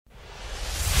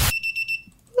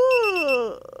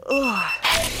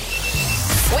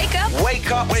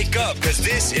Because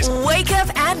this is Wake Up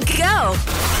and Go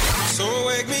So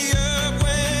wake me up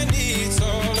when it's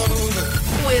all over.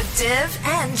 with Div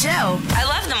and Joe. I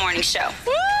love the morning show.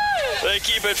 They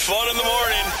keep it fun in the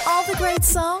morning. All the great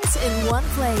songs in one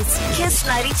place. Kiss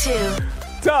 92.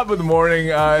 Top of the morning.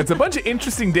 It's a bunch of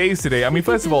interesting days today. I mean,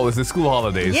 first of all, it's the school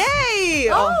holidays. Yay!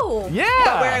 Oh! Yeah.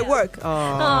 Where I work.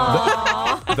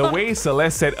 The way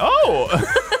Celeste said, oh!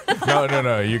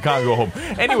 No, you can't go home.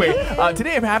 Anyway,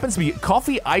 today it happens to be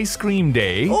Coffee Ice Cream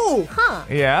Day. Oh! Huh.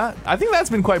 Yeah, I think that's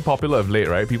been quite popular of late,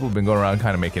 right? People have been going around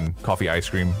kind of making coffee ice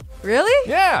cream. Really?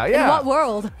 Yeah. In what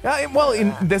world?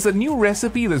 There's a new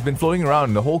recipe that's been floating around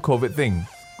in the whole COVID thing.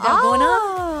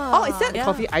 Oh, is that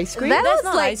coffee ice cream? That's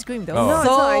not like ice cream though. Oh. No, it's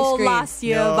not ice cream. Last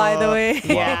year, by the way.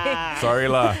 Yeah. Sorry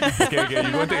lah. Okay, you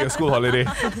go and take your school holiday.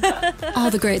 All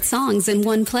the great songs in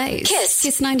one place.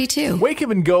 Kiss 92. Wake Up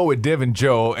and Go with Div and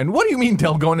Joe. And what do you mean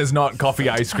Dalgona is not coffee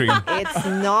ice cream? It's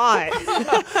not.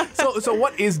 So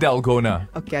what is Dalgona?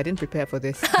 Okay, I didn't prepare for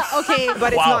this. Okay,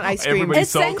 But it's not ice cream. Everybody's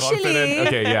so essentially, confident.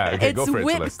 Okay, it's go for it,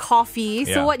 whipped Celeste. coffee.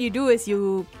 Yeah. So what you do is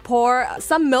you pour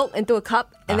some milk into a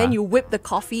cup and then Uh-huh. you whip the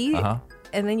coffee Uh-huh.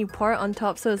 and then you pour it on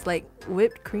top. So it's like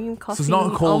whipped cream coffee. So it's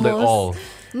not cold at all.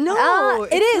 No,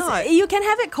 It is. not. You can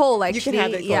have it cold, actually. can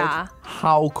have it cold. Yeah.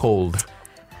 How cold?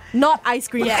 Not ice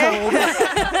cream cold.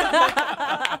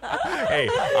 Hey,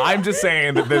 I'm just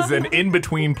saying that there's an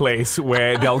in-between place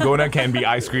where Dalgona can be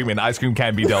ice cream and ice cream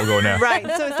can be Dalgona. Right,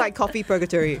 so it's like coffee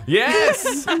purgatory.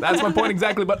 Yes, that's my point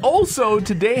exactly. But also,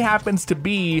 today happens to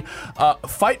be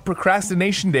Fight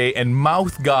Procrastination Day and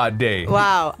Mouth Guard Day.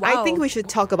 Wow. I Wow. think we should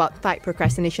talk about Fight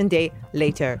Procrastination Day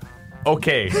later.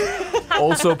 Okay.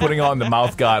 Also putting on the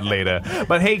mouth guard later.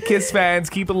 But hey, Kiss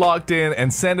fans, keep it locked in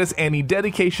and send us any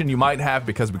dedication you might have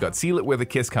because we got Seal It With a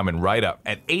Kiss coming right up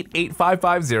at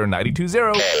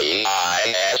 88550-920.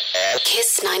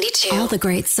 Kiss 92. All the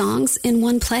great songs in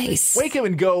one place. Wake Up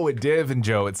and Go with Div and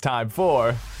Joe. It's time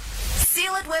for...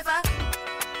 Seal it with a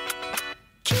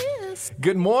kiss.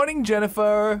 Good morning,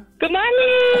 Jennifer. Good morning.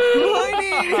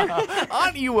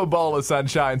 Aren't you a ball of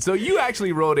sunshine? So you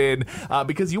actually wrote in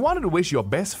because you wanted to wish your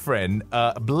best friend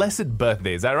a blessed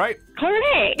birthday. Is that right?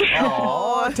 Correct.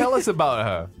 Oh, tell us about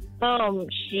her.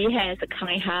 She has a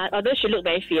kind heart, although she looks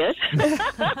very fierce.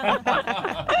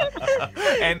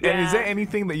 And is there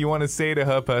anything that you want to say to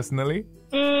her personally?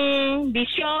 Be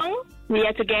strong. We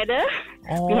are together.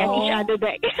 We have each other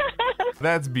back.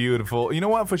 That's beautiful. You know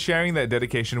what? For sharing that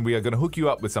dedication, we are going to hook you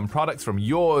up with some products from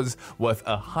yours worth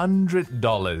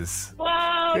 $100.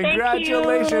 Wow,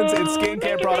 Congratulations. thank you. It's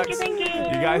skincare products. Thank you.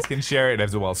 You guys can share it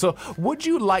as well. So would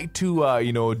you like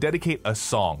to, dedicate a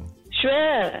song?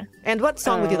 Sure. And what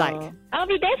song would you like? I'll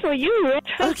be there for you.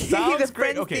 Okay, Sounds the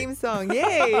great. Friends Okay. theme song.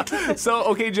 Yay! So,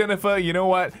 okay, Jennifer, you know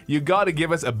what? You got to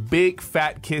give us a big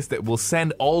fat kiss that will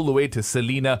send all the way to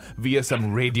Selena via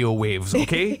some radio waves,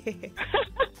 okay?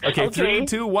 Okay, 3,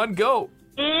 2, 1, go.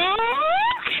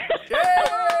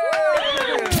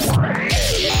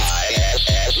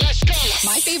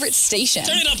 My favorite station.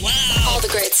 Turn it up loud. All the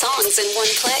great songs in one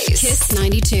place. Kiss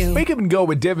 92. Wake Up and Go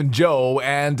with Div and Joe.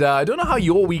 And I don't know how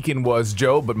your weekend was,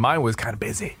 Joe, but mine was kind of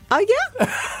busy. Oh,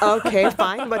 yeah? Okay,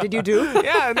 fine. What did you do?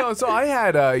 Yeah, no, so I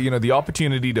had, the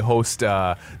opportunity to host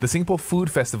the Singapore Food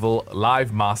Festival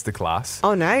live masterclass.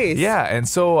 Oh, nice. Yeah, and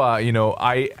so,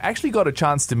 I actually got a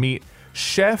chance to meet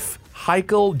Chef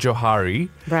Heikel Johari,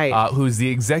 Right. who's the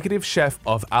executive chef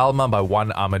of Alma by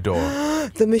Juan Amador.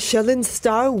 The Michelin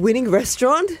star winning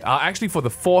restaurant? Actually, for the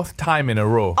 4th time in a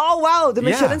row. Oh, wow. The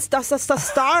Yeah. Michelin star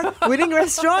winning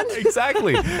restaurant?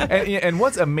 Exactly. and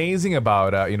what's amazing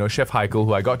about, Chef Heikel,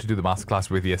 who I got to do the masterclass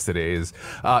with yesterday, is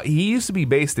he used to be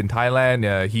based in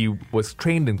Thailand. He was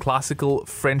trained in classical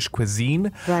French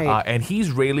cuisine. Right. And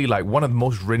he's really like one of the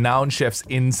most renowned chefs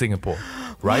in Singapore.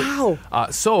 Right? Wow.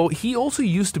 So he also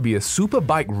used to be a super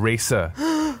bike racer.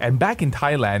 And back in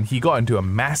Thailand, he got into a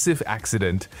massive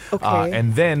accident. Okay.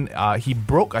 And then he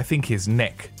broke, I think, his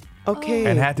neck. Okay.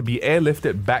 And had to be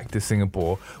airlifted back to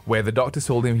Singapore, where the doctors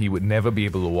told him he would never be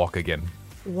able to walk again.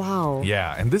 Wow.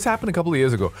 Yeah, and this happened a couple of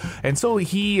years ago. And so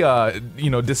he,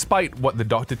 despite what the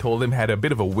doctor told him, had a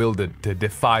bit of a will to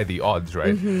defy the odds,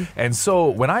 right? Mm-hmm. And so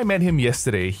when I met him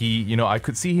yesterday, he, I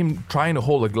could see him trying to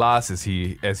hold a glass as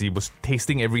he was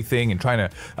tasting everything and trying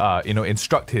to,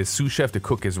 instruct his sous chef to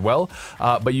cook as well.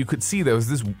 But you could see there's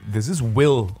this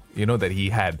will that he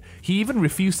had. He even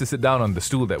refused to sit down on the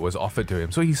stool that was offered to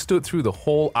him. So he stood through the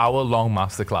whole hour-long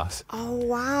masterclass. Oh,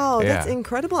 wow. Yeah. That's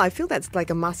incredible. I feel that's like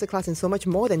a masterclass in so much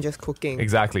more than just cooking.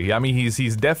 Exactly. I mean,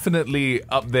 he's definitely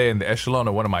up there in the echelon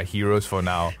of one of my heroes for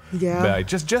now. Yeah. But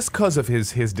just because of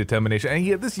his determination. And he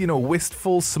had this,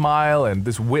 wistful smile and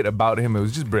this wit about him. It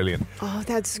was just brilliant. Oh,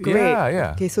 that's great.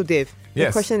 Yeah. Okay, so Div, the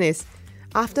Yes. question is,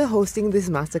 after hosting this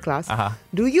masterclass, Uh-huh.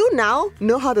 do you now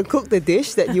know how to cook the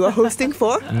dish that you are hosting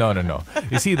for? No.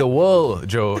 You see, the world,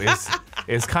 Joe,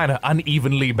 is kind of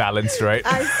unevenly balanced, right?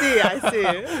 I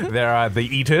see. There are the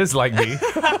eaters like me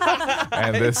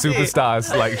and the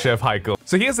superstars like Chef Heikel.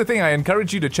 So here's the thing. I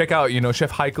encourage you to check out,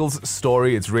 Chef Heikel's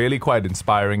story. It's really quite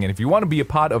inspiring. And if you want to be a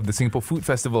part of the Singapore Food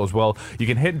Festival as well, you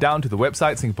can head down to the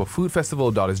website,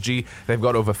 singaporefoodfestival.sg. They've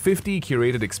got over 50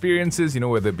 curated experiences,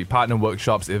 whether it be partner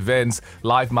workshops, events,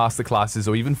 live masterclasses,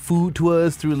 or even food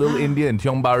tours through Little India and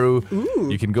Tiong Bahru.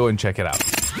 You can go and check it out.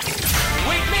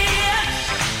 Wake me up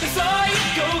before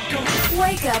you go.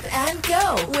 Wake up and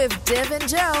go with Div and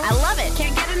Joe I love it.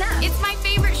 Can't get enough. It's my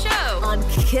favorite show. on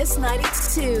Kiss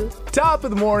 92. Top of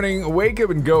the morning, wake up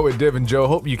and go with Div and Joe.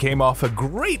 Hope you came off a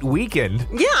great weekend.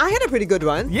 Yeah, I had a pretty good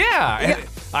one. Yeah, and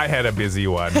I had a busy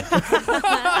one.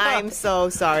 I'm so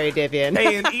sorry, Devian.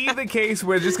 Hey, in either case,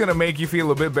 we're just going to make you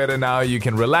feel a bit better now. You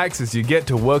can relax as you get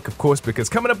to work, of course, because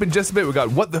coming up in just a bit, we got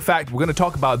What the Fact. We're going to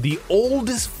talk about the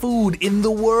oldest food in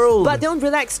the world. But don't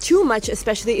relax too much,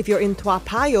 especially if you're in Toa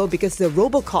Payoh, because the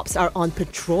Robocops are on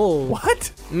patrol.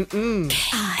 What?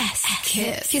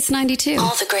 Kiss 92.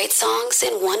 All the great songs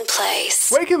in one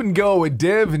place. Wake up and go with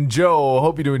Div and Joe.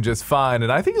 Hope you're doing just fine.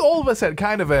 And I think all of us had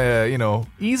kind of a,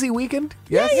 easy weekend.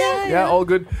 Yes? Yeah, all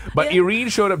good. But Irene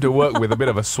showed up to work with a bit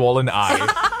of a swollen eye.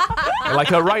 Like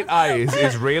her right eye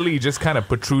is really just kind of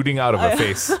protruding out of her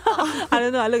face. I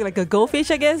don't know. I look like a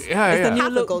goldfish, I guess. Yeah, It's yeah. the new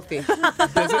Half a look. goldfish.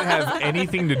 Does it have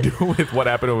anything to do with what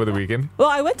happened over the weekend? Well,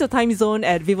 I went to Time Zone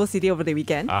at Vivo City over the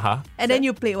weekend. Uh-huh. And then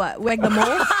you play what? Whack the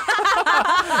mole?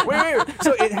 Wait.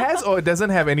 So it has or it doesn't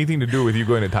have anything to do with you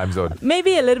going to Time Zone?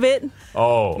 Maybe a little bit.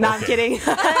 Oh, No, I'm kidding.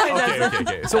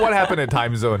 Okay. So what happened at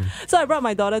Time Zone? So I brought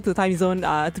my daughter to Time Zone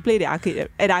to play the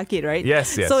arcade, right? Yes.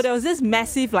 So there was this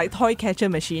massive toy catcher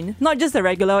machine, not just the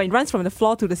regular one. It runs from the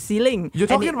floor to the ceiling. You're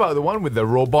talking about the one with the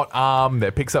robot arm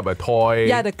that picks up a toy.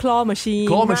 Yeah, the claw machine.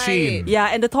 claw machine. Yeah,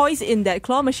 and the toys in that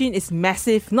claw machine is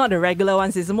massive, not the regular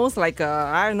ones. It's almost like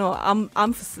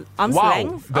arm's Wow.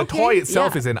 length. The toy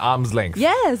itself Yeah. is an arm's length.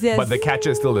 Yes. But the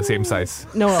catcher is still the same size.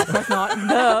 No, of course not.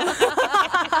 Duh.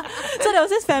 So there was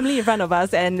this family in front of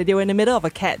us and they were in the middle of a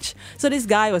catch. So this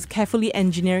guy was carefully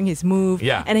engineering his move.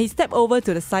 Yeah. And he stepped over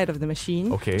to the side of the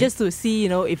machine. Okay. Just to see,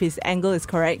 if his angle is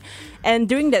correct. And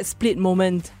during that split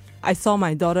moment, I saw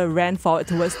my daughter ran forward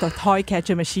towards the toy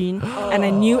catcher machine and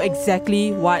I knew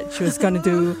exactly what she was going to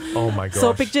do. Oh my gosh.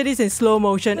 So picture this in slow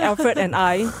motion. Alfred and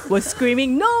I were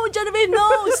screaming, "No, Genevieve,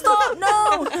 no, stop,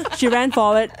 no!" She ran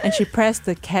forward and she pressed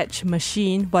the catch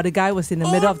machine while the guy was in the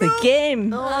middle of the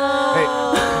game. Hey,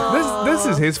 this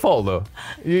is his fault though.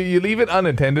 You leave it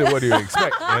unattended, what do you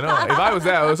expect? If I was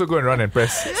there, I would also go and run and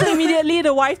press. So immediately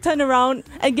the wife turned around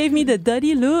and gave me the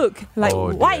dirty look. Like,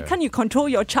 Oh, why dear. can't you control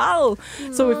your child?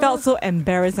 So we felt so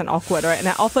embarrassed and awkward, right? And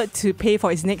I offered to pay for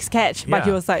his next catch, but Yeah.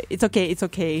 he was like, it's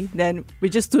okay. Then we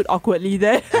just stood awkwardly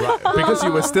there. Right, because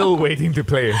you were still waiting to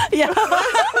play. Yeah.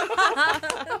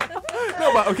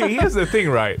 No, but okay, here's the thing,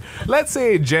 right? Let's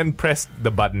say Jen pressed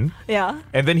the button Yeah.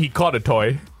 and then he caught a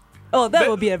toy. Oh, that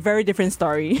would be a very different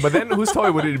story. But then whose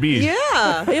toy would it be?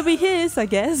 Yeah. It'll be his, I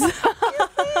guess.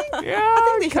 Yeah,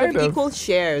 I think they should kind have of. equal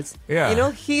shares.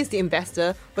 Yeah. He's the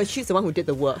investor, but she's the one who did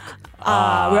the work.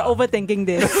 We're overthinking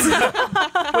this.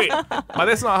 Wait, but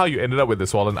that's not how you ended up with the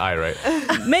swollen eye, right?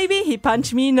 Maybe he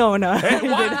punched me. No. Okay.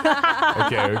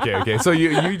 So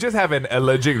you just have an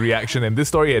allergic reaction, and this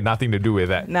story had nothing to do with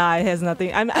that. Nah, it has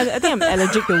nothing. I think I'm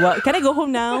allergic to work. Can I go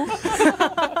home now?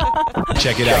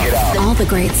 Check it out. All the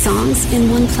great songs in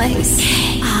one place.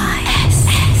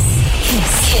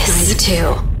 Kiss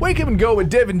 92. Wake up and go with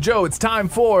Div and Joe. It's time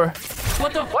for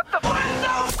What the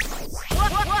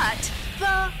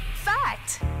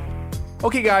fact?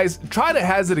 Okay, guys, try to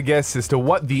hazard a guess as to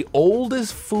what the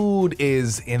oldest food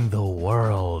is in the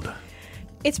world.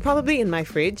 It's probably in my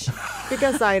fridge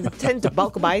because I tend to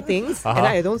bulk buy things and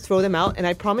I don't throw them out and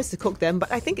I promise to cook them.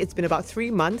 But I think it's been about 3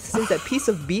 months since that piece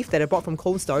of beef that I bought from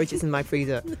cold storage is in my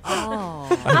freezer.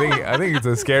 I think it's a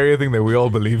scarier thing that we all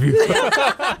believe you.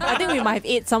 I think we might have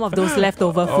ate some of those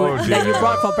leftover food dear. that you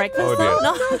brought for breakfast. Oh, dear.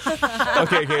 No?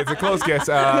 Okay, it's a close guess.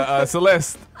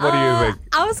 Celeste, what do you think?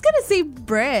 I was gonna say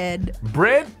bread.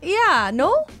 Bread? Yeah,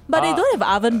 no? But they don't have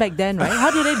an oven back then, right? How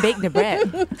do they bake the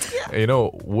bread?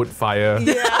 Wood fire.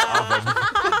 Oven.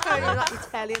 Not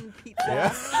Italian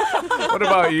pizza. What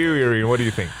about you, Irene? What do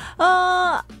you think?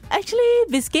 Actually,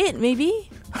 biscuit maybe.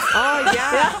 Oh,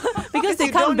 yeah. Because they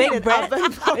you can't don't need bake an bread.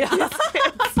 oven for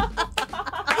biscuits.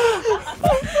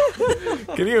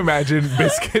 Can you imagine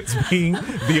biscuits being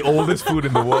the oldest food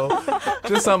in the world?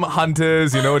 Just some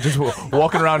hunters, just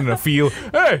walking around in a field.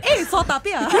 Hey! Hey, so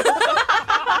tapia.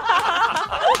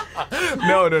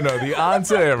 No. The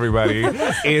answer, everybody,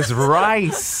 is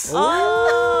rice.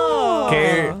 Oh.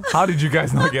 Okay, how did you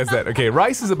guys not guess that? Okay,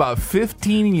 rice is about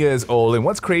 15 years old, and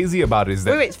what's crazy about it is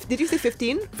that Wait, did you say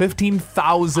 15?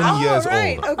 15,000 years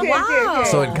right. old. Okay.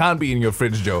 So it can't be in your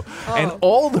fridge, Joe. And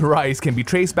all the rice can be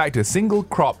traced back to a single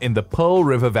crop in the Pearl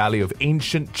River Valley of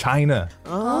ancient China.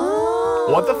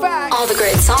 What the fact? All the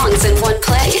great songs in one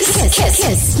place.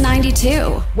 Kiss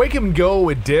 92. Wake Up and Go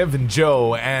with Div and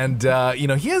Joe. And,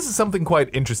 here's something quite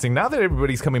interesting. Now that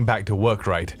everybody's coming back to work,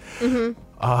 right? Mm-hmm.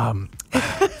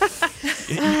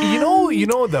 You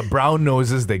know the brown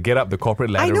noses that get up the corporate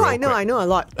ladder. I know a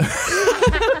lot.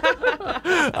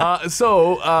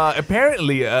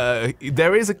 Apparently,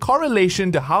 there is a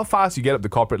correlation to how fast you get up the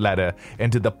corporate ladder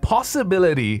and to the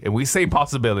possibility, and we say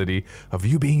possibility, of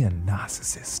you being a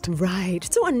narcissist. Right.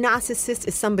 So a narcissist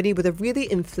is somebody with a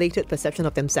really inflated perception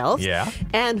of themselves. Yeah.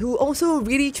 And who also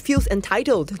really feels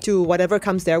entitled to whatever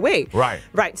comes their way. Right.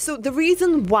 Right. So the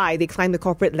reason why they climb the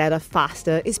corporate ladder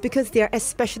faster is because they're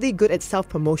especially good at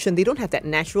self-promotion. They don't have that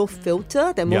natural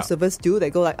filter that most of us do. They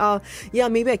go like, oh, yeah,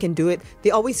 maybe I can do it.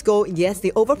 They always go, yes,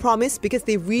 they overpromise because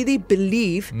they really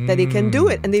believe that they can do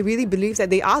it. And they really believe that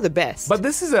they are the best. But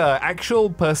this is an actual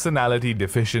personality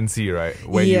deficiency, right?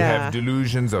 Where you have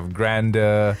delusions of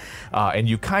grandeur and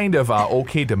you kind of are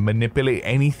okay to manipulate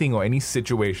anything or any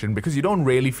situation because you don't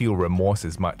really feel remorse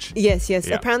as much. Yes. Yeah.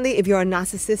 Apparently, if you're a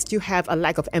narcissist, you have a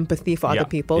lack of empathy for other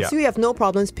people. Yeah. So you have no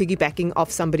problems piggybacking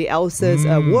off somebody else's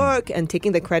work and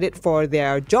taking the credit for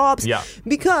their jobs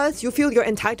because you feel you're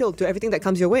entitled to everything that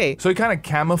comes your way. So it kind of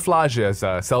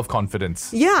camouflages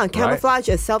self-confidence. Yeah, camouflage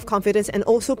as self-confidence and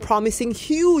also promising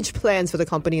huge plans for the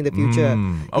company in the future.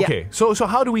 Okay, so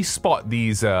how do we spot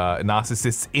these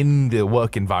narcissists in the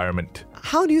work environment?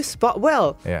 How do you spot?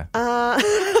 Well,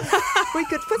 we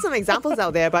could put some examples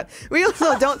out there, but we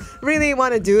also don't really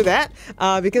want to do that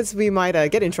because we might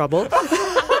get in trouble. But,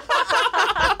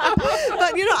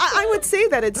 I would say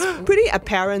that it's pretty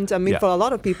apparent. I mean, for a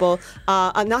lot of people,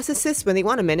 a narcissist, when they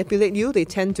want to manipulate you, they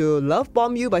tend to love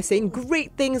bomb you by saying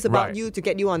great things about you to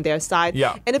get you on their side.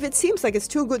 Yeah. And if it seems like it's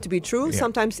too good to be true,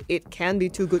 sometimes it can be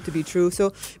too good to be true.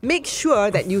 So make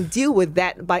sure that you deal with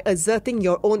that by asserting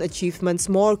your own achievements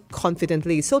more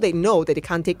confidently so they know that they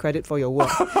can't take credit for your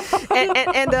work.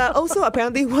 and also,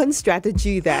 apparently, one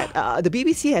strategy that the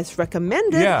BBC has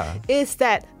recommended is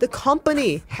that the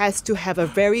company has to have a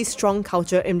very strong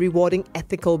culture in rewarding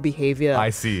ethical behavior. I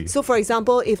see. So, for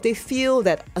example, if they feel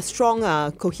that a strong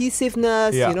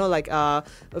cohesiveness, like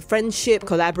friendship,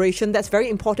 collaboration, that's very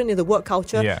important in the work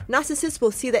culture, narcissists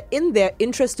will see that in their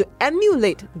interest to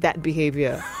emulate that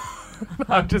behavior.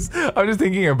 I'm just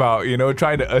thinking about,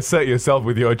 trying to assert yourself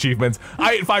with your achievements.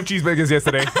 I ate 5 cheeseburgers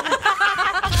yesterday.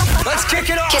 Let's kick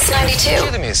it off. Kiss 92.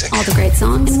 Cue the music. All the great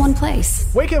songs in one place.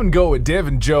 Wake Up and Go with Div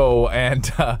and Joe.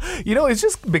 And, it's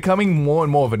just becoming more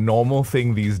and more of a normal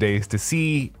thing these days to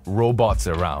see robots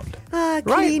around.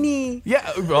 Cleanie.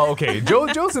 Yeah, well, okay.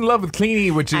 Joe's in love with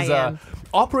Cleanie, which is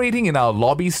operating in our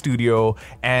lobby studio,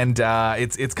 and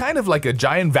it's kind of like a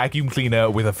giant vacuum cleaner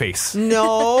with a face.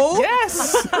 No.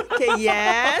 Yes. Okay,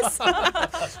 yes.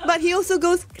 But he also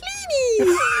goes,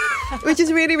 Cleanie, which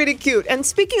is really, really cute. And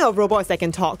speaking of robots that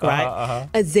can talk, right?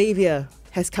 A Xavier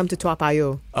has come to Tua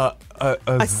Payoh.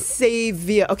 A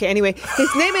savior. Okay, anyway,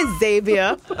 his name is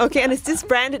Xavier. Okay, and it's this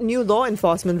brand new law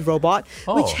enforcement robot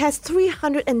which has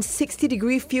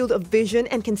 360-degree field of vision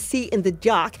and can see in the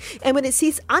dark. And when it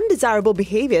sees undesirable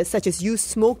behaviors such as you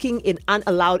smoking in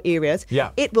unallowed areas,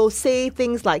 it will say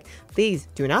things like, "Please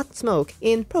do not smoke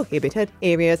in prohibited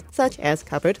areas such as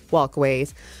covered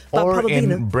walkways." But or probably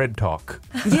in bread talk.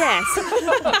 Yes.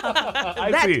 I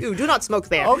That see. too. Do not smoke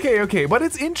there. Okay. But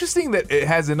it's interesting that it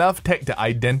has enough tech to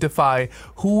identify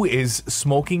who is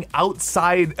smoking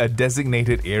outside a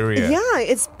designated area. Yeah,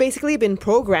 it's basically been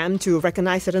programmed to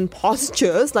recognize certain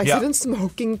postures, like certain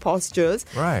smoking postures,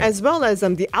 as well as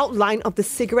the outline of the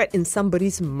cigarette in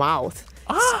somebody's mouth.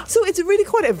 So it's really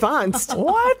quite advanced.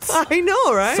 What? I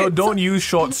know, right? So don't use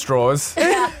short straws.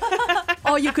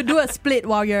 Or you could do a split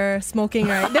while you're smoking,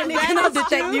 right? Then they cannot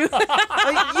detect you.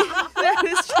 That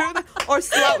is true. Or or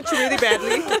slouch really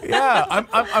badly. Yeah,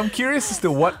 I'm curious as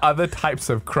to what other types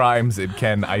of crimes it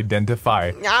can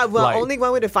identify. Yeah, well, only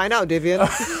one way to find out, Divian.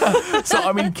 So,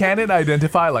 I mean, can it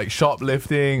identify like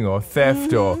shoplifting or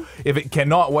theft? Or if it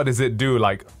cannot, what does it do?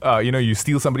 Like, you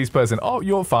steal somebody's purse and, oh,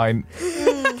 you're fine.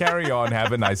 Carry on,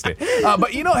 have a nice day.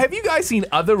 But, have you guys seen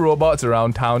other robots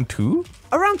around town too?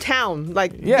 Around town,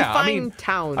 define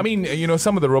town. I mean,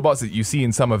 some of the robots that you see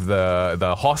in some of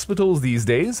the hospitals these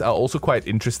days are also quite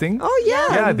interesting. Oh,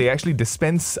 yeah. Yeah, they actually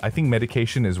dispense, I think,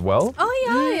 medication as well. Oh,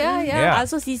 yeah. I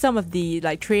also see some of the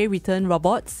tray return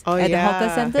robots Oh, at the yeah.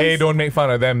 hawker centers. Hey, don't make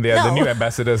fun of them. They are the new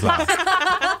ambassadors.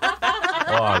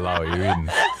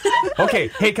 Okay,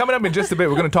 hey, coming up in just a bit,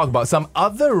 we're going to talk about some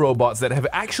other robots that have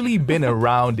actually been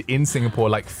around in Singapore,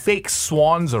 like fake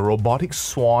swans or robotic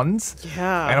swans.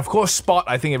 Yeah. And of course, Spot.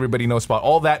 I think everybody knows Spot.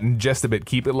 All that in just a bit.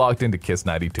 Keep it locked into Kiss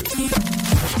 92.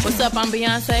 What's up? I'm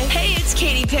Beyonce. Hey, it's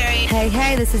Katy Perry.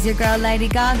 Hey, this is your girl Lady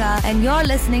Gaga, and you're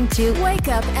listening to Wake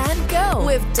Up and Go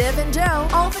with Div and Jo.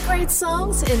 All the great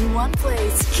songs in one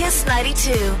place. Kiss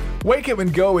 92. Wake up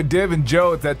and go with Div and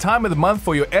Jo. It's that time of the month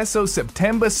for your SO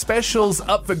September specials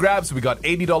up for grabs. We got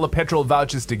 $80 petrol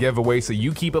vouchers to give away, so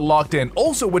you keep it locked in.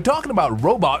 Also, we're talking about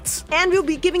robots. And we'll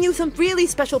be giving you some really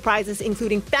special prizes,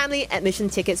 including family admission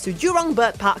tickets to Jurong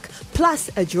Bird Park, plus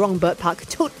a Jurong Bird Park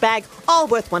tote bag, all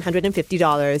worth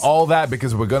 $150. All that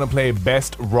because we're going to play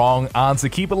best wrong answer.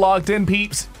 Keep it locked in,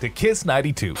 peeps, to Kiss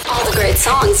 92. All the great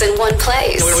songs in one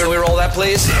place. Can we roll that,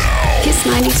 please? Kiss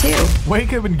 92.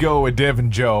 Wake up and go with Div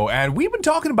and Jo. And we've been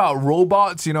talking about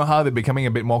robots, how they're becoming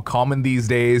a bit more common these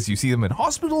days. You see them in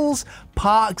hospitals,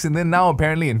 parks, and then now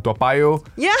apparently in Toa Payoh.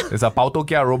 Yeah. There's a Pao Toh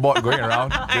Kia robot going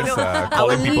around just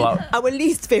calling people out. Our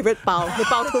least favorite Pao, the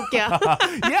Pao Toh Kia.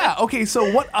 Yeah, okay, so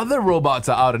what other robots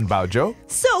are out and about, Jo?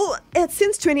 So,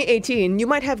 since 2018, you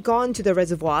might have gone to the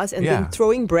reservoirs and been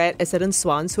throwing bread at certain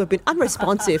swans who have been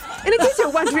unresponsive. And in case you're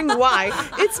wondering why,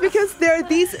 it's because there are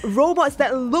these robots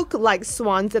that look like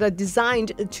swans that are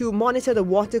designed to monitor the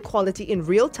water quality in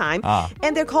real time.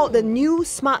 And they're called the New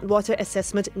Smart Water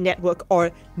Assessment Network,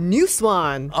 or New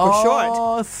Swan for short.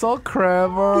 Oh, so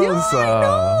clever. Yeah, I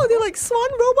know. They're like swan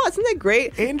robots. Isn't that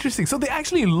great? Interesting. So they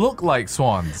actually look like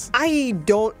swans. I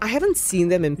haven't seen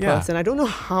them in person. I don't know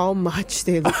how much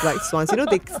they look like swans.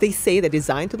 They say they're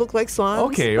designed to look like swans.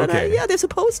 Okay. Yeah, they're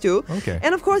supposed to. Okay.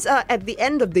 And of course, at the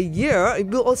end of the year,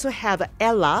 we'll also have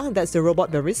Ella, that's the robot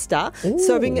barista,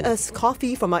 serving us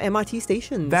coffee from our MRT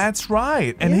stations. That's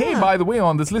right. And hey, by the way,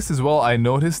 on this list as well, I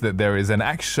noticed that there is an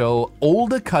actual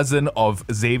older cousin of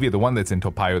Xavier, the one that's in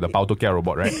Toa Payoh, the Pao Toh Kia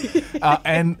robot, right?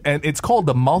 And it's called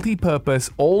the Multi-Purpose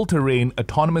All-Terrain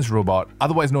Autonomous Robot,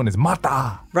 otherwise known as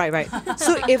MATA. Right.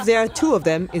 So if there are two of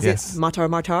them, is it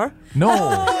Matar?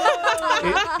 No.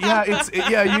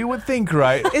 You would think,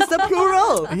 right? It's the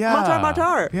plural. Yeah.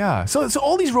 Matar. Yeah. So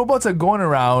all these robots are going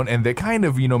around and they're kind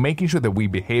of, making sure that we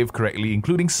behave correctly,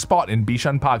 including Spot in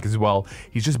Bishan Park as well.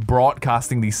 He's just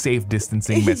broadcasting these safe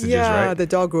distancing messages, right? Yeah, the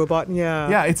dog robot,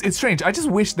 Yeah, it's strange. I just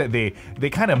wish that they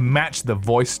kind of match the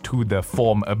voice to the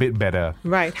form a bit better.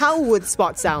 Right. How would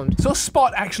Spot sound? So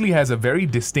Spot actually has a very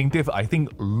distinctive, I think,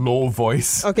 low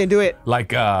voice. Okay, do it.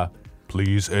 Like,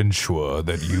 please ensure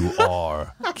that you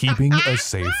are keeping a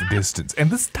safe distance. And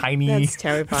this tiny... That's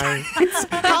terrifying. it's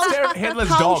headless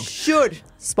how dog. Should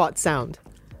Spot sound?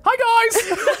 Hi guys!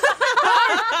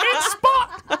 Hi, it's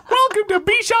Spot! Welcome to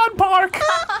Bishan Park!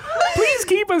 Please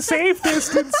keep a safe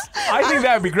distance. I think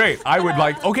that would be great. I would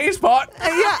okay, Spot.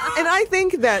 Yeah, and I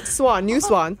think that New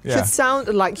Swan, should sound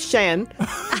like Shan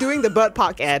doing the Bird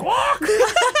Park ad.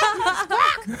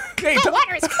 Hey, the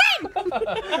water is clean!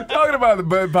 Talking about the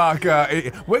Bird Park,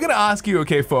 we're going to ask you,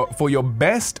 for your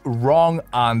best wrong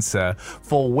answer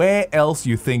for where else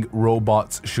you think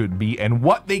robots should be and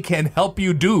what they can help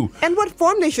you do. And what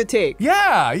form they should take.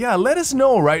 Yeah, let us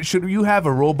know, right? Should you have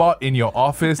a robot in your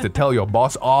office to tell your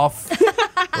boss off?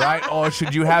 Right? Or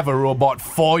should you have a robot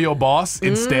for your boss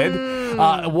instead?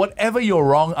 Whatever your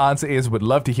wrong answer is, would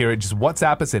love to hear it. Just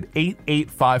WhatsApp us at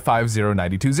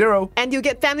 88550 And you'll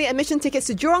get family admission tickets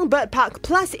to Jurong Bird Park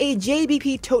plus a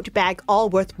JBP tote bag, all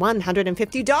worth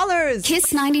 $150.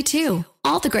 Kiss 92.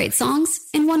 All the great songs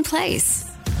in one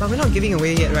place. But we're not giving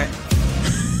away yet, right?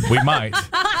 We might.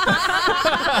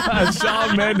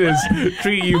 Shawn Mendes,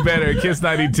 Treat You Better, Kiss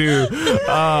 92.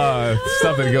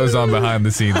 Stuff that goes on behind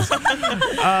the scenes.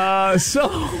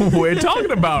 So we're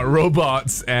talking about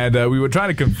robots, and we were trying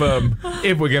to confirm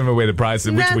if we're giving away the prize,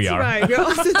 which we are. That's right. We're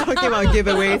also talking about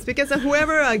giveaways because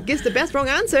whoever gives the best wrong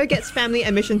answer gets family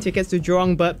admission tickets to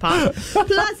Jurong Bird Park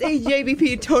plus a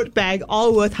JBP tote bag,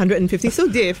 all worth 150. So,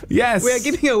 Div, yes, we are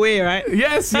giving away, right?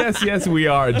 Yes, we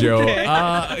are, Joe.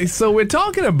 Okay. So we're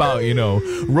talking about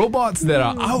robots that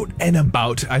are out and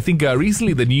about. I think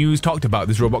recently the news talked about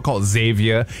this robot called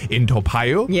Xavier in Toa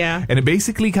Payoh. Yeah. And it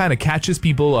basically kind of catches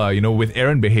people, with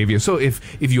errant behavior. So if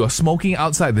you are smoking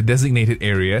outside the designated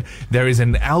area, there is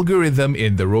an algorithm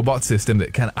in the robot system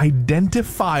that can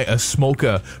identify a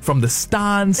smoker from the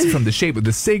stance, from the shape of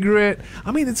the cigarette.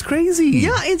 I mean, it's crazy.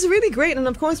 Yeah, it's really great. And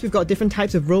of course, we've got different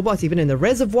types of robots, even in the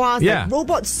reservoirs. Yeah. Like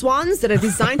robot swans that are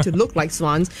designed to look like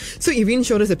swans. So Irene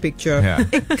showed us a picture. Yeah.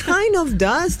 It kind of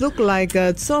does look like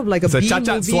sort of like a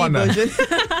B-movie swan, version.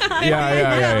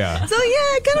 Yeah. So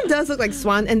yeah, it kind of does look like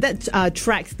swan, and that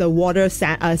tracks the water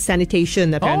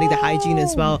sanitation, apparently the hygiene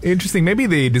as well. Interesting. Maybe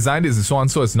they designed it as a swan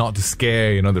so as not to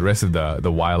scare, the rest of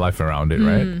the wildlife around it,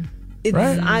 right?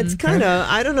 It's kind of,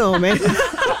 I don't know, man.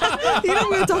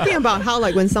 We were talking about how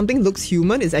when something looks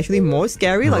human, it's actually more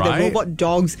scary, like the robot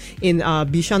dogs in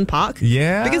Bishan Park.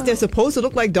 Yeah. Because they're supposed to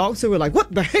look like dogs, so we're like,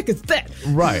 what the heck is that?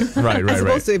 Right. As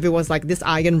opposed to if it was like this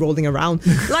iron rolling around,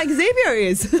 like Xavier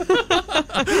is.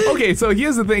 Okay, so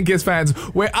here's the thing, Kiss fans.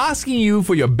 We're asking you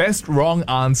for your best wrong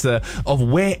answer of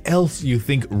where else you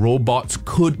think robots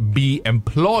could be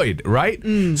employed, right?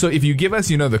 So if you give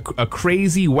us, a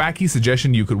crazy, wacky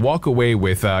suggestion, you could walk away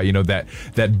with,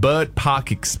 that bird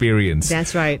park experience.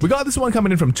 That's right. We got this one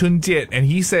coming in from Chun Jiet, and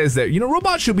he says that,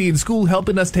 robots should be in school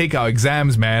helping us take our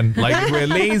exams, man. Like, if we're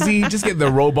lazy, just get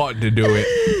the robot to do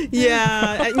it.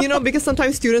 Yeah, and, because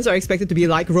sometimes students are expected to be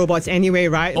like robots anyway,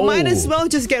 right? Oh. Might as well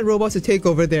just get robots to take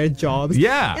over their jobs.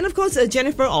 Yeah. And of course,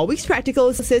 Jennifer, always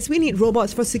practical, says we need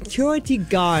robots for security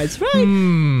guards,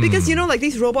 right? Because,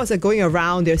 these robots are going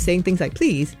around, they're saying things like,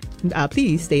 please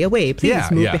stay away,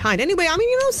 please move behind. Anyway, I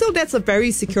mean, so that's a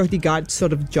very security guard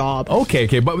sort of job.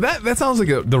 Okay, but that sounds like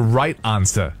the right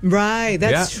answer. Right,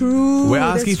 that's true. We're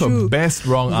asking for best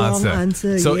wrong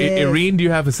answer. So, yes. Irene, do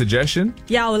you have a suggestion?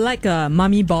 Yeah, I would like a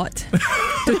mummy bot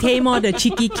to tame all the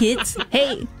cheeky kids.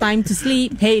 Hey, time to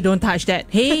sleep. Hey, don't touch that.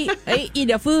 Hey, eat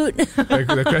your food.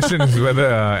 The question is whether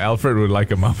Alfred would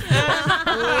like a mum.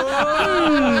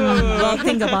 Well,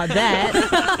 think about that.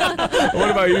 What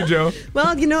about you, Joe? Well,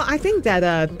 I think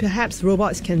that perhaps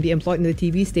robots can be employed in the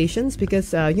TV stations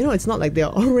because, it's not like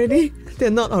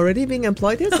they're not already being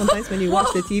employed here. Sometimes when you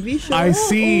watch the TV show. I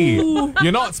see.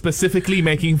 You're not specifically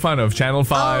making fun of Channel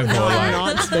 5 or I'm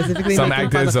not specifically some making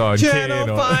actors fun on of Channel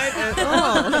Kid 5 at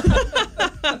all.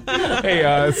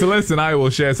 Hey, Celeste and I will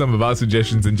share some of our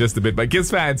suggestions in just a bit. But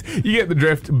Kiss fans, you get the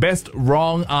drift. Best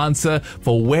wrong answer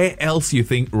for where else you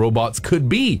think robots could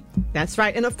be. That's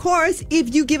right. And of course,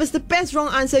 if you give us the best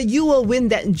wrong answer, you will win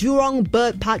that Jurong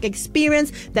Bird Park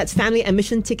experience. That's family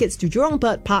admission tickets to Jurong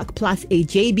Bird Park plus a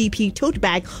JBP tote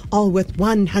bag, all worth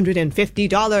 $150.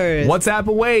 WhatsApp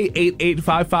away,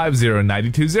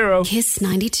 88550 Kiss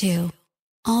 92.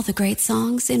 All the great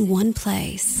songs in one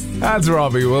place. That's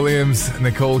Robbie Williams,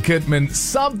 Nicole Kidman.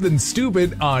 Something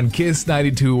stupid on Kiss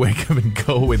 92. Wake up and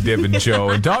go with Div and Jo.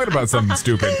 And talking about something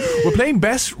stupid, we're playing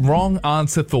best wrong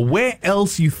answer for where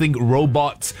else you think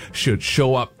robots should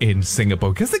show up in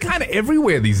Singapore. Because they're kind of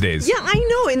everywhere these days. Yeah, I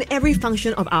know, in every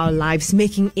function of our lives,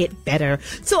 making it better.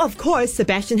 So, of course,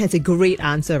 Sebastian has a great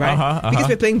answer, right? Because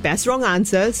we're playing best wrong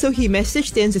answer. So he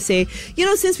messaged in to say,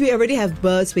 since we already have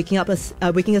birds waking us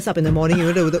up in the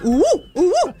morning, with the ooh,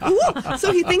 ooh, ooh.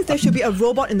 So he thinks there should be a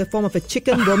robot in the form of a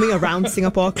chicken roaming around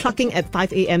Singapore, clucking at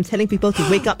 5 a.m., telling people to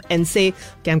wake up and say,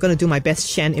 okay, I'm going to do my best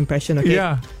Shan impression, okay?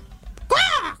 Yeah.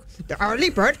 The early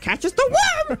bird catches the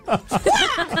worm. How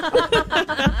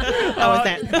was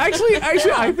that? Actually,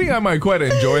 I think I might quite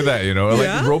enjoy that.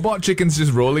 Like robot chickens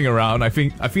just rolling around. I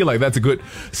feel like that's a good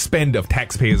spend of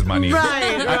taxpayers' money.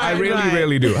 Right. I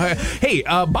really do. Hey,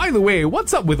 by the way,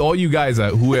 what's up with all you guys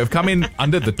who have come in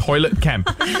under the toilet camp?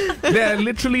 There are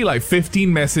literally like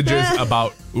 15 messages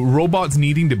about robots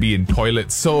needing to be in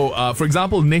toilets. So, for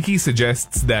example, Nikki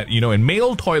suggests that, in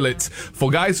male toilets,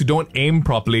 for guys who don't aim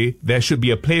properly, there should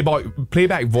be a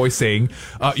playback voice saying,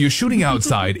 you're shooting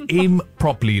outside, aim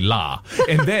properly la.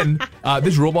 And then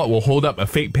this robot will hold up a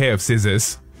fake pair of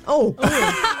scissors. Oh.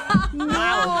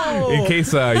 Wow. In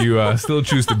case you still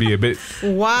choose to be a bit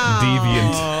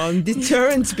deviant.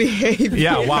 Deterrent behavior.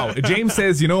 Yeah, wow. James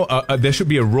says, there should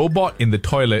be a robot in the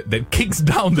toilet that kicks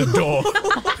down the door.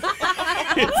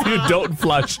 if you don't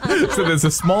flush. So there's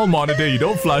a small monitor, you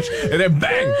don't flush, and then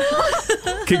bang!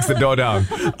 Kicks the door down.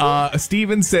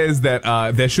 Steven says that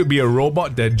there should be a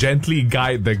robot that gently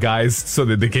guide the guys so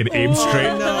that they can aim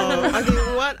straight. No.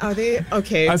 Okay, what are they?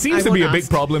 Okay. Seems to be a big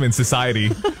problem in society.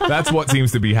 That's what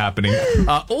seems to be happening.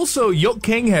 Also, Yok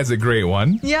King has a great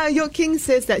one. Yeah, Yok King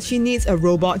says that she needs a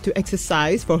robot to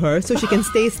exercise for her so she can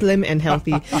stay slim and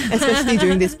healthy, especially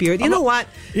during this period. You know what?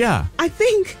 Yeah. I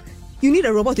think you need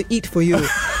a robot to eat for you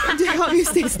to help you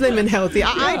stay slim and healthy.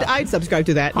 I'd subscribe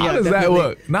to that. How does that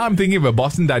work? Now I'm thinking of a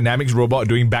Boston Dynamics robot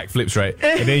doing backflips, right?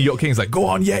 And then Yok King's like, go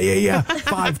on, yeah.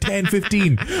 5, 10,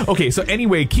 15. Okay, so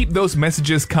anyway, keep those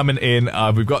messages coming in.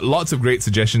 We've got lots of great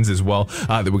suggestions as well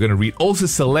that we're going to read. Also,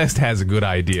 Celeste has a good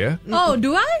idea. Oh,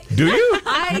 do I? Do you?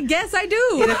 I guess I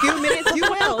do. In a few minutes, you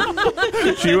will.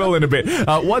 She will in a bit.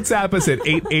 WhatsApp us at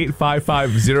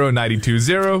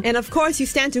 88550920. And of course, you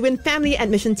stand to win family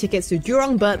admission tickets to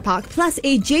Jurong Bird Park plus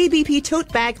a JBP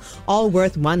tote bag, all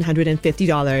worth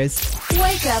 $150.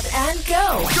 Wake up and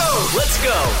go. Go, let's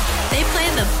go. They play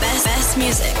the best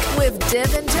music. With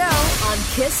Div and Joe on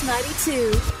Kiss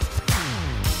 92.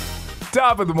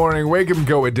 Top of the morning, wake up and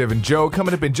go with Div and Joe.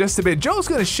 Coming up in just a bit, Joe's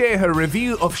going to share her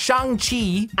review of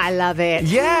Shang-Chi. I love it.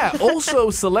 Yeah, also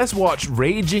Celeste watched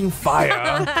Raging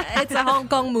Fire. It's a Hong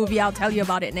Kong movie. I'll tell you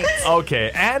about it next. Okay,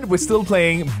 and we're still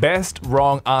playing Best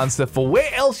Wrong Answer for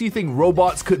where else you think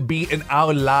robots could be in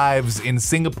our lives in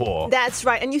Singapore. That's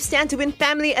right, and you stand to win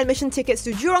family admission tickets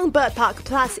to Jurong Bird Park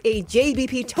plus a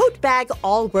JBP tote bag,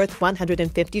 all worth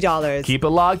 $150. Keep it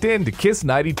locked in to Kiss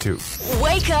 92.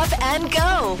 Wake up and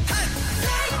go.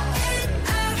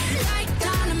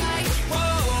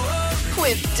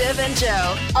 With Div and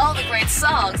Joe. All the great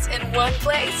songs in one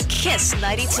place. Kiss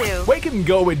 92. Wake up and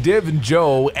go with Div and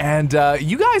Joe. And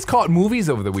you guys caught movies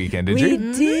over the weekend, did you?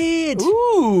 We did.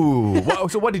 Ooh.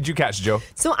 So what did you catch, Joe?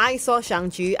 So I saw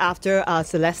Shang-Chi after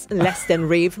Celeste Less Than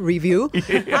Rave review.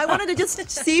 I wanted to just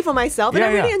see for myself, and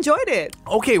I really enjoyed it.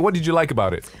 Okay, what did you like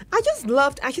about it? I just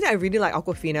loved, actually I really like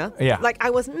Awkwafina. Yeah. Like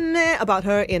I was meh about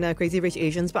her in Crazy Rich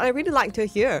Asians, but I really liked her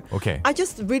here. Okay. I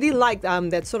just really liked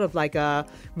that sort of like a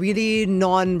really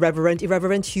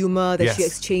irreverent humor that she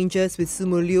exchanges with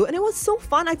Simu Liu, and it was so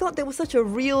fun. I thought there was such a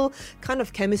real kind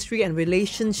of chemistry and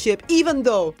relationship, even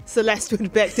though Celeste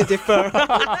would beg to differ.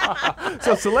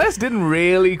 So Celeste didn't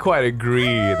really quite agree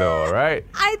though, right?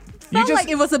 I felt like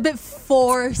it was a bit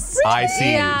forced. I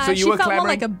see. Yeah, So you she were felt more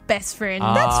clamoring? like a best friend.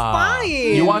 That's fine.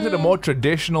 You wanted a more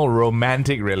traditional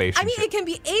romantic I relationship. mean, it can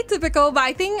be atypical, but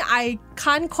I think I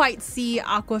can't quite see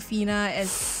Awkwafina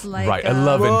as like right, a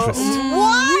love interest.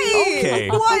 Why? Okay.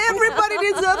 Why everybody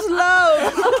deserves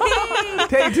love?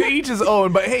 Hey, to each his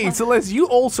own. But hey, Celeste, you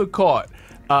also caught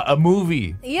a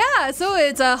movie. Yeah, so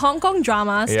it's a Hong Kong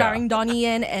drama starring Donnie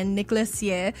Yen and Nicholas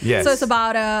Ye. Yes. So it's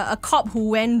about a cop who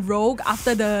went rogue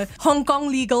after the Hong Kong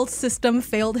legal system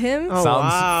failed him. Oh,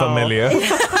 Sounds familiar.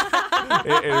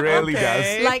 It really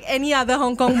does. Like any other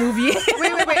Hong Kong movie.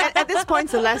 Wait. At this point,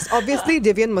 Celeste, obviously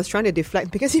Divian was trying to deflect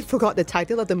because he forgot the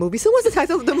title of the movie. So what's the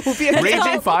title of the movie?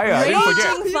 Raging Fire. I didn't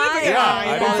forget. Raging Fire. Yeah,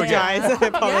 I didn't forget. I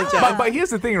apologize. But here's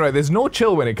the thing, right? There's no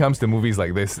chill when it comes to movies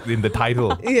like this in the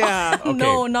title. Yeah. Okay.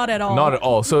 No, not at all. Not at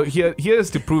all. So here's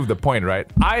to prove the point, right?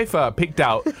 I've picked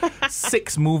out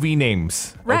 6 movie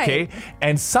names, Right. okay?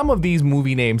 And some of these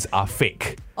movie names are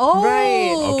fake. Oh.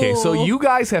 Right. Okay, so you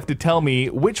guys have to tell me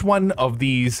which one of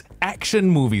these action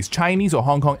movies, Chinese or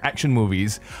Hong Kong action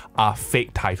movies, are fake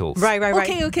titles. Right.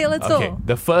 Okay, let's Okay, go.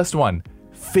 the first one,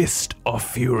 Fist of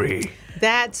Fury.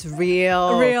 That's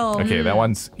real. Real. Okay, that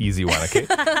one's easy one, okay?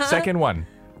 Second one,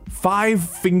 5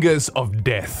 Fingers of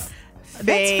Death.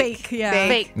 That's fake, yeah.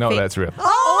 Fake. No, that's real.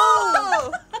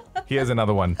 Oh! Here's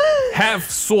another one. Have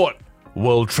Sword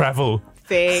Will Travel.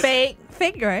 Fake.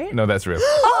 Fake, right? No, that's real.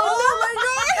 Oh my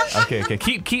gosh! Okay.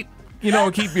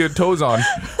 Keep your toes on.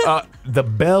 The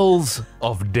Bells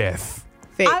of Death.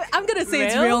 Fake. I'm gonna say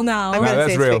it's real now. I'm No, gonna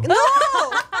that's say real. It's fake. No!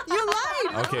 You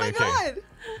lied! Okay, Oh my okay. God.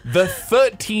 The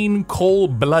 13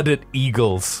 Cold-Blooded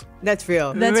Eagles. That's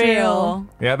real. That's real.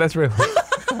 Yeah, that's real.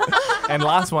 And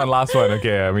last one.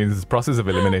 Okay, I mean, this is process of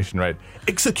elimination, right?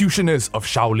 Executioners of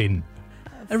Shaolin.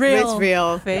 Real. It's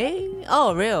real. Fake?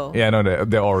 Oh, real. Yeah, no,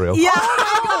 they're all real. Yeah!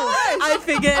 I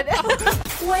figured.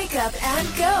 Wake up and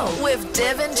go. With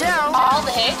Div and Joe. All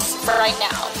the hits right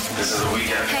now. This is the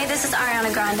weekend. Hey, this is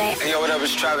Ariana Grande. Hey, yo, what up?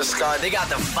 It's Travis Scott. They got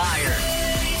the fire.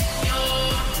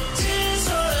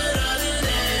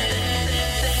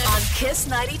 On Kiss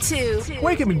 92.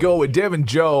 Wake up and go with Div and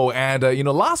Joe. And,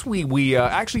 last week we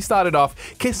actually started off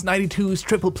Kiss 92's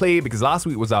triple play because last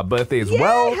week was our birthday as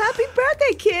well. Happy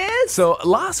birthday, Kiss! So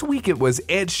last week it was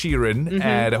Ed Sheeran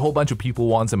and a whole bunch of people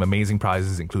won some amazing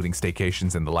prizes, including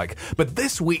staycations and the like. But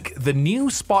this week, the new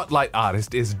spotlight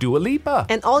artist is Dua Lipa.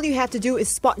 And all you have to do is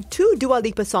spot 2 Dua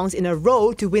Lipa songs in a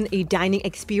row to win a dining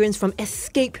experience from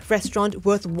Escape Restaurant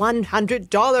worth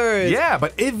 $100. Yeah,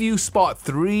 but if you spot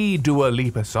 3 Dua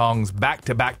Lipa songs back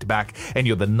to back to back and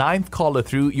you're the 9th caller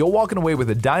through, you're walking away with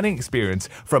a dining experience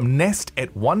from Nest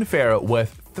at One Fair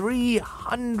worth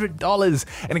 $300.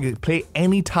 And it can play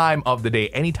any time of the day,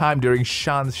 anytime during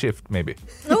Shan's shift, maybe.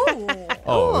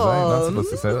 Oh, was I not supposed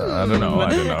to say that? I don't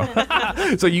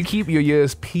know. So you keep your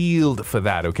ears peeled for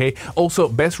that, okay? Also,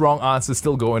 best wrong answer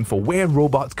still going for where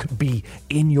robots could be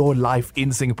in your life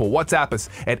in Singapore. WhatsApp us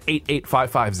at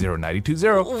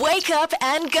 88550920. Wake up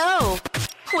and go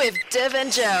with Div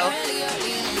and Joe.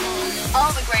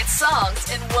 All the great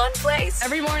songs in one place.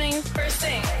 Every morning, first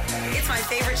thing. It's my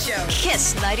favorite show.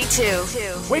 Kiss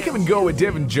 92. Wake up and go with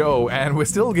Div and Joe, and we're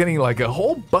still getting like a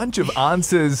whole bunch of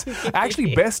answers.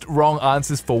 Actually, best wrong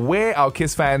answers for where our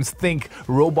Kiss fans think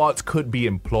robots could be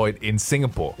employed in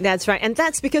Singapore. That's right, and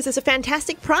that's because there's a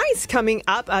fantastic prize coming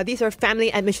up. These are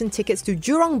family admission tickets to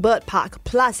Jurong Bird Park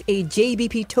plus a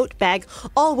JBP tote bag,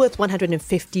 all worth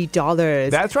 $150.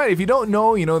 That's right. If you don't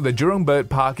know, the Jurong Bird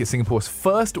Park is Singapore's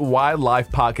first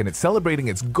wildlife park, and it's celebrating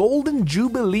its Golden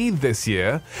Jubilee this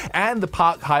year. And the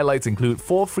park highlights include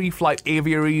 4 free flight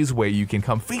aviaries where you can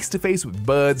come face to face with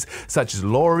birds such as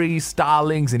lories,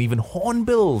 starlings, and even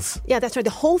hornbills. Yeah, that's right.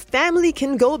 The whole family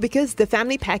can go because the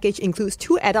family package includes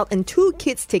 2 adult and 2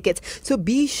 kids tickets. So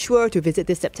be sure to visit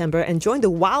this September and join the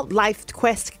Wildlife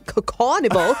Quest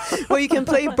Carnival where you can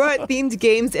play bird-themed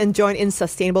games and join in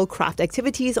sustainable craft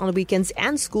activities on weekends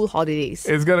and school holidays.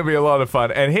 It's going to be a lot of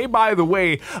fun. And hey, by the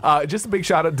way, just a big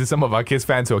shout out to some of our Kiss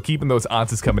fans who are keeping those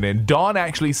answers coming in. Dawn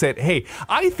actually said, hey,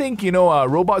 I think,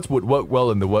 robots would work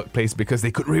well in the workplace because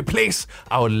they could replace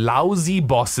our lousy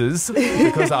bosses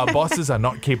because our bosses are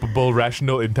not capable,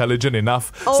 rational, intelligent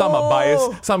enough. Some are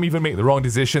biased. Some even make the wrong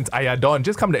decisions. Dawn,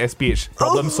 just come to SPH.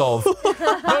 Problem solved.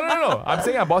 No. I'm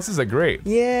saying our bosses are great.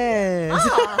 Yes.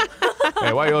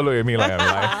 Hey, why you all look at me like I'm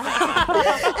lying?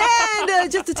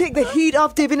 And just to take the heat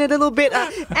off Divin a little bit,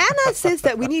 Anna says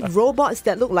that we need robots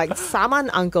that look like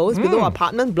saman uncles below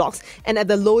apartment blocks and at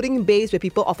the loading bays where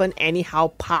people often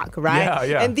anyhow park, right?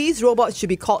 Yeah. And these robots should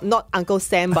be called not Uncle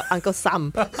Sam but Uncle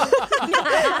Sam.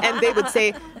 And they would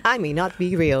say, I may not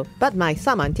be real, but my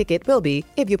saman ticket will be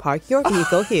if you park your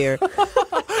vehicle here.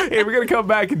 Hey, we're going to come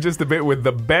back in just a bit with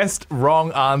the best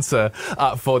wrong answer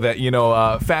for that,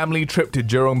 family trip to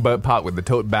Jurong Bird Park with the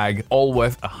tote bag, all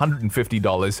worth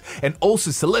 $150. And also,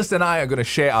 Celeste and I are going to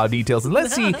share our details. And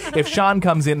let's see if Sean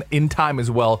comes in time as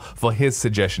well for his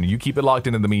suggestion. You keep it locked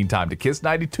in the meantime to Kiss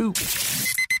 92.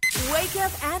 Wake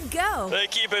up and go They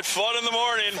keep it fun in the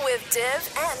morning. with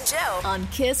Div and Joe on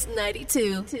Kiss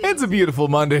 92. It's a beautiful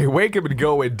Monday. Wake up and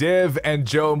go with Div and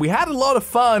Joe. And we had a lot of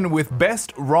fun with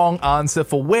best wrong answer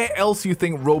for where else you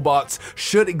think robots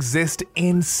should exist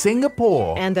in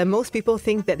Singapore. And most people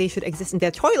think that they should exist in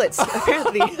their toilets,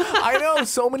 apparently. I know,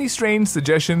 so many strange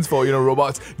suggestions for,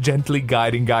 robots gently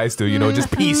guiding guys to,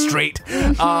 just pee straight.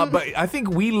 But I think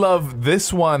we love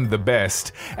this one the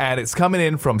best. And it's coming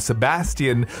in from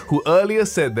Sebastian, who earlier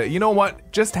said that,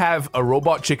 just have a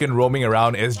robot chicken roaming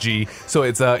around SG. So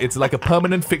it's like a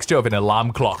permanent fixture of an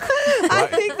alarm clock. Right? I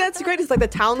think that's great. It's like the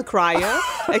town crier,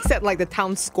 except like the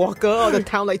town squawker or the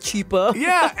town cheaper.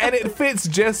 Yeah, and it fits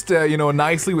just,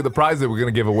 nicely with the prize that we're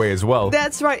going to give away as well.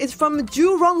 That's right. It's from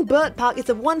Jurong Bird Park. It's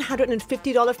a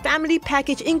 $150 family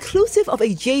package inclusive of a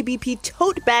JBP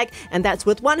tote bag, and that's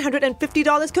worth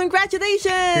 $150.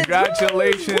 Congratulations!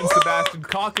 Congratulations, Sebastian.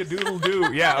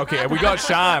 Cock-a-doodle-doo. Yeah, okay. And we got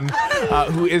Sean,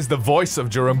 who is the voice of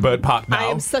Jurong Bird Park now.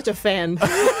 I am such a fan.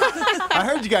 I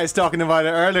heard you guys talking about it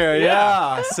earlier.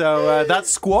 Yeah. So that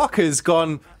squawk has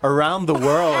gone around the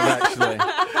world, actually.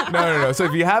 No. So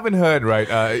if you haven't heard,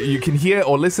 right, you can hear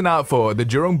or listen out for the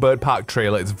Jurong Bird Park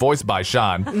trailer. It's voiced by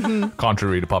Sean,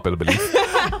 contrary to popular belief.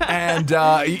 And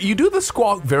you do the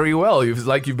squawk very well. You've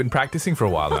been practicing for a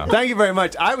while now. Thank you very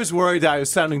much. I was worried I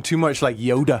was sounding too much like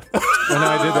Yoda when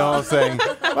I did the whole thing.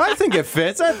 Well, I think it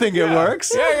fits. I think it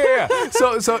works. Yeah.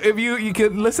 So if you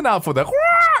can listen out for the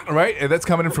right, that's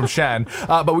coming in from Shan.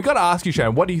 But we got to ask you,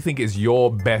 Shan, what do you think is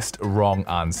your best wrong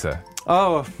answer?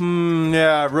 Oh,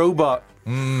 robot.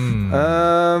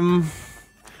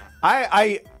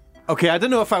 Okay, I don't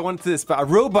know if I want this, but a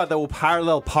robot that will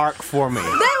parallel park for me.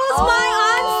 That was my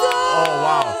answer! Oh,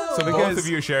 wow. So both of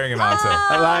you are sharing an answer.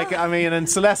 And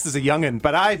Celeste is a youngin',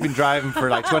 but I've been driving for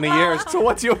like 20 years. So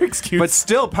what's your excuse? But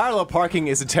still, parallel parking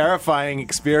is a terrifying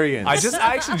experience.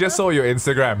 I actually just saw your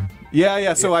Instagram.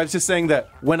 Yeah. So I was just saying that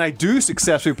when I do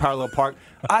successfully parallel park,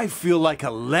 I feel like a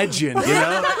legend, you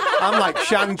know? I'm like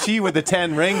Shang-Chi with the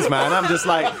 10 rings, man. I'm just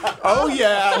like, oh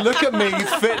yeah, look at me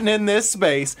fitting in this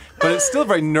space. But it's still a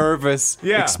very nervous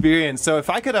experience. So if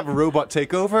I could have a robot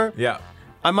take over,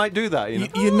 I might do that, you know?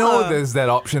 You know there's that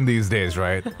option these days,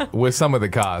 right? With some of the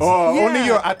cars. Only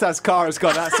your Atas car has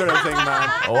got that sort of thing, man.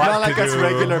 Not like us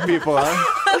regular people,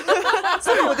 huh?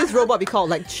 So what would this robot be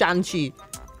called? Like Shang-Chi?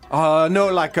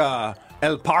 No, like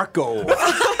El Parco.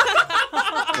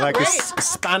 Like a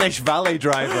Spanish valet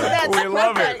driver. We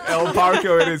love it. El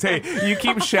Parco it is. Hey, you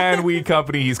keep Shan Wee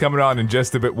company. He's coming on in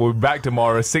just a bit. We'll be back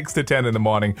tomorrow, 6 to 10 in the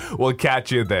morning. We'll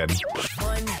catch you then.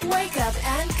 Wake up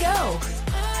and go.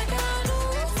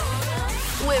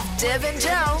 With Div and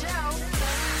Joe.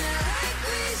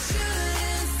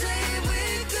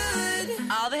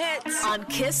 All the hits on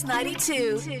Kiss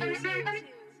 92.